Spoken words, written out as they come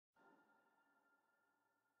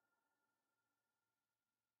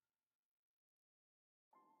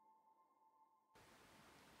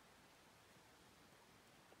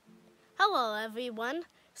Hello everyone,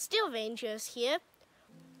 Steel Rangers here.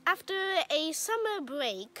 After a summer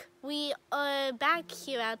break, we are back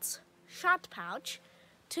here at Shot Pouch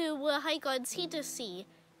to hike on C2C,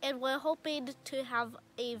 and we're hoping to have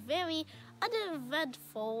a very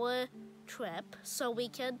uneventful trip so we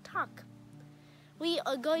can talk. We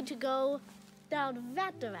are going to go down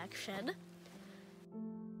that direction.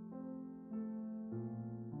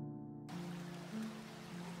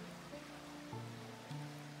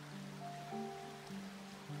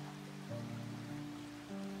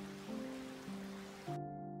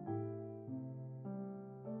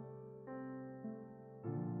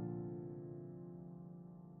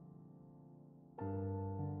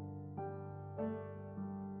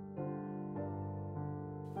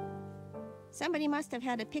 Somebody must have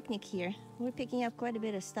had a picnic here. We're picking up quite a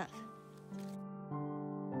bit of stuff.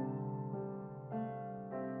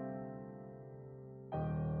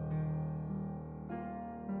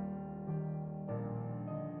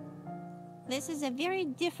 This is a very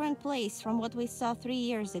different place from what we saw 3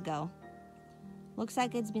 years ago. Looks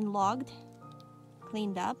like it's been logged,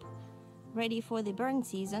 cleaned up, ready for the burn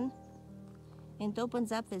season, and it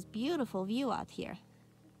opens up this beautiful view out here.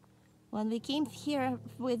 When we came here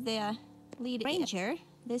with the lead ranger,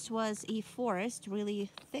 this was a forest, really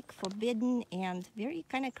thick, forbidden, and very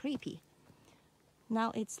kind of creepy.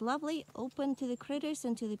 Now it's lovely, open to the critters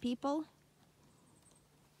and to the people,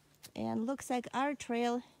 and looks like our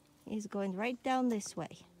trail is going right down this way.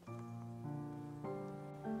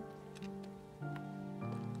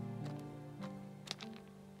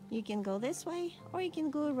 You can go this way or you can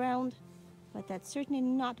go around, but that's certainly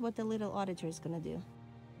not what the little auditor is going to do.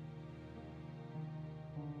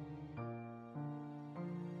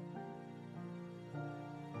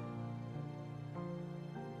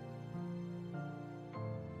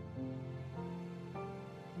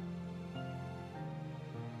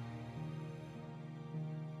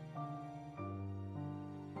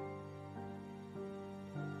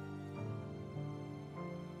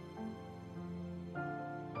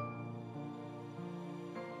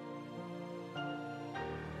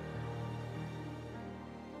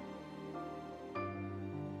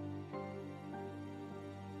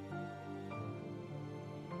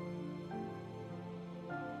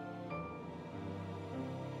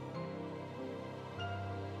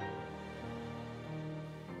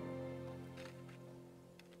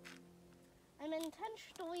 I'm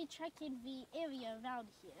intentionally checking the area around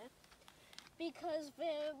here because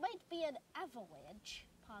there might be an avalanche,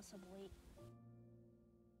 possibly.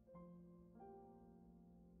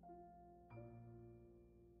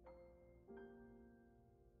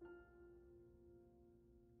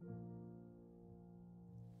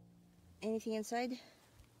 Anything inside?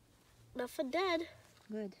 Nothing dead.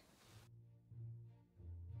 Good.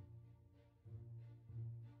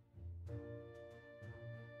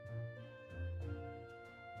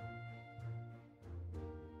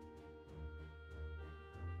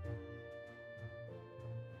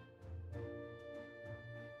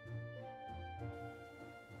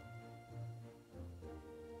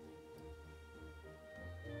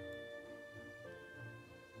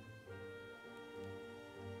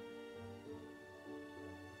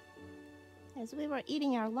 As we were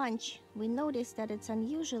eating our lunch, we noticed that it's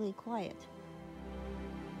unusually quiet.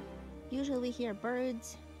 Usually we hear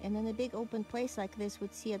birds, and in a big open place like this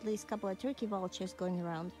we'd see at least a couple of turkey vultures going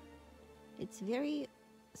around. It's very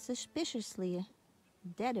suspiciously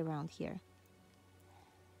dead around here.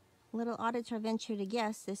 Little auditor ventured to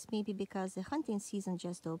guess this may be because the hunting season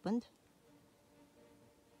just opened,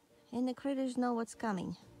 and the critters know what's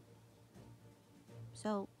coming.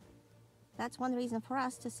 So that's one reason for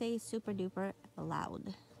us to say super duper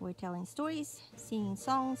loud. We're telling stories, singing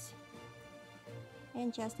songs,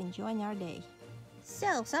 and just enjoying our day.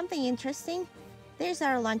 So, something interesting. There's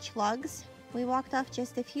our lunch logs. We walked off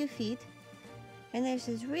just a few feet, and there's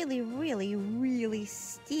this really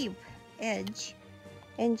steep edge.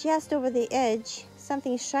 And just over the edge,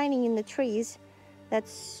 something shining in the trees that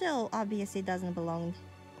so obviously doesn't belong.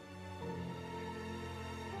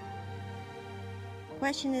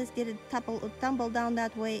 Question is, did it tumble down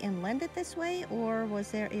that way and land it this way, or was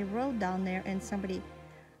there a road down there and somebody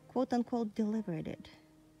quote-unquote delivered it?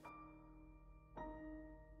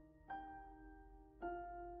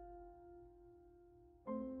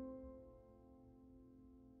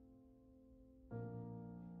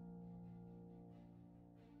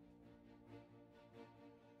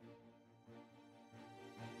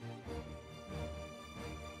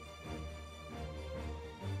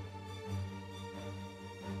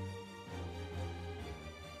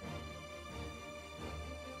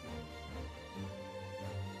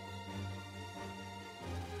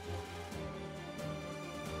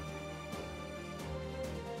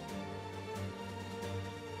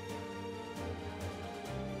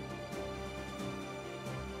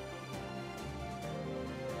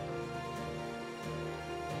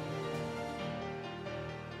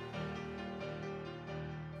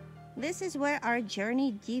 This is where our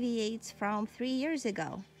journey deviates from 3 years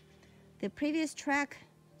ago. The previous track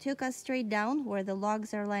took us straight down where the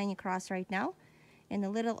logs are lying across right now, and the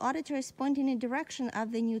little auditor is pointing in the direction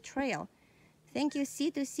of the new trail. Thank you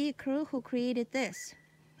C2C crew who created this.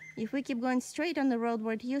 If we keep going straight on the road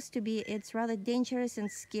where it used to be, it's rather dangerous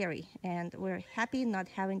and scary, and we're happy not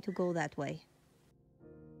having to go that way.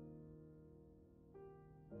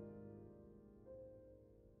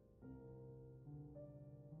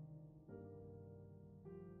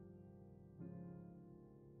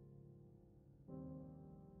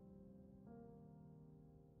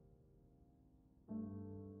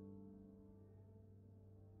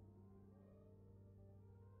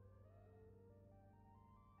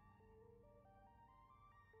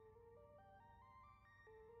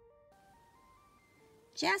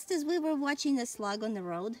 Just as we were watching the slug on the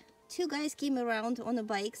road, two guys came around on the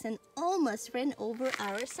bikes and almost ran over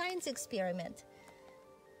our science experiment.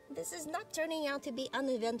 This is not turning out to be an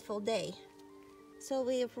uneventful day. So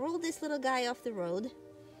we have rolled this little guy off the road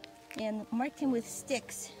and marked him with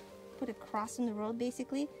sticks, put a cross on the road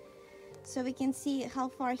basically, so we can see how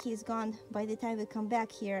far he's gone by the time we come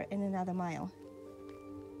back here in another mile.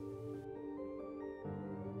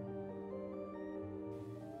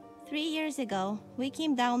 Three years ago, we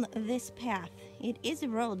came down this path. It is a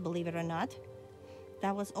road, believe it or not.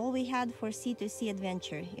 That was all we had for C2C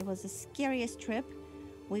adventure. It was the scariest trip.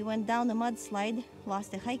 We went down a mudslide,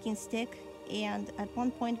 lost a hiking stick, and at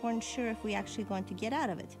one point weren't sure if we actually going to get out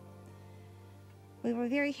of it. We were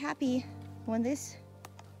very happy when this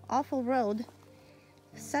awful road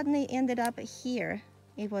suddenly ended up here.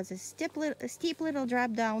 It was a steep little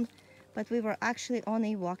drop down, but we were actually on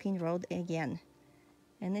a walking road again.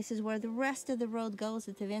 And this is where the rest of the road goes.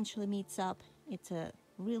 It eventually meets up. It's a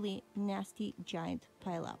really nasty giant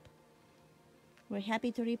pileup. We're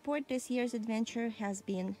happy to report this year's adventure has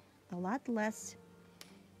been a lot less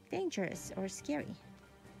dangerous or scary.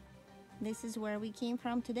 This is where we came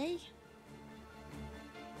from today.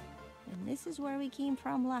 And this is where we came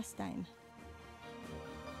from last time.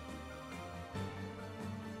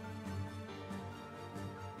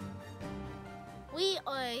 We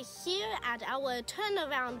are here at our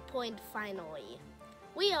turnaround point finally.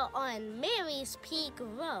 We are on Mary's Peak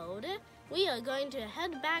Road. We are going to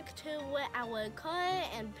head back to our car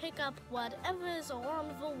and pick up whatever is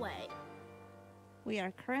along the way. We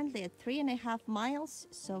are currently at 3.5 miles,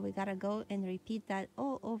 so we gotta go and repeat that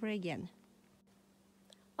all over again.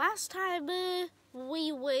 Last time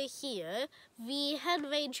we were here, the head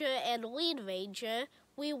ranger and lead ranger,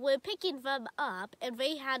 we were picking them up and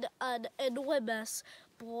they had an enormous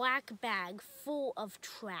black bag full of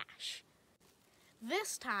trash.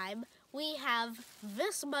 This time we have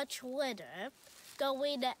this much litter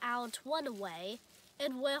going out one way,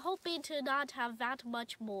 and we're hoping to not have that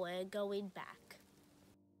much more going back.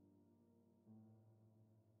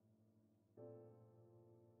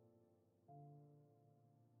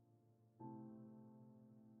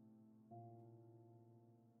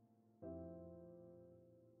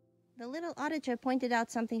 The little auditor pointed out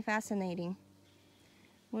something fascinating.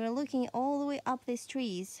 We're looking all the way up these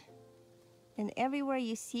trees, and everywhere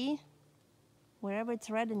you see, wherever it's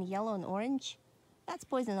red and yellow and orange, that's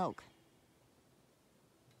poison oak.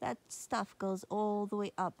 That stuff goes all the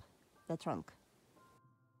way up the trunk.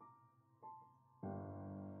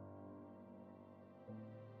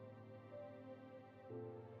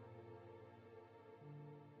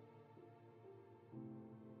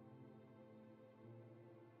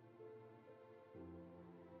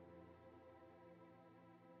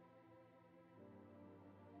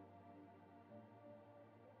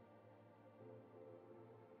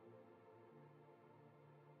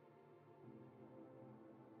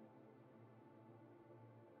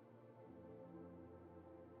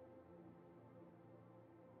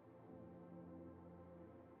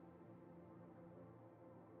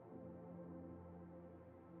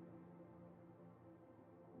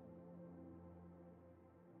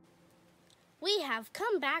 We have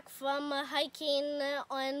come back from hiking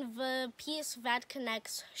on the piece that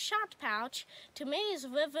connects Shot Pouch to Mays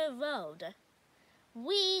River Road.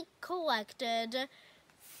 We collected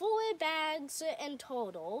 4 bags in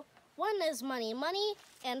total. 1 is money,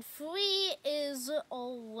 and 3 is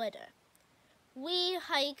all litter. We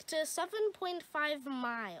hiked 7.5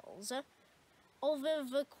 miles over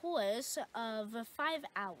the course of 5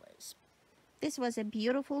 hours. This was a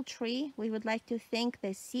beautiful tree. We would like to thank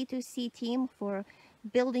the C2C team for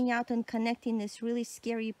building out and connecting these really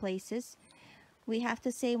scary places. We have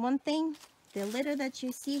to say one thing. The litter that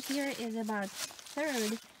you see here is about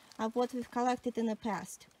 1/3 of what we've collected in the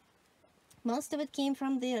past. Most of it came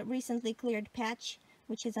from the recently cleared patch,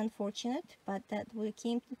 which is unfortunate, but that we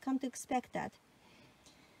come to expect that.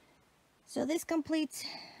 So this completes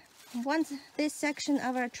this section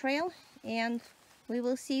of our trail, and we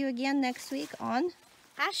will see you again next week on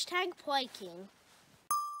 #Pliking.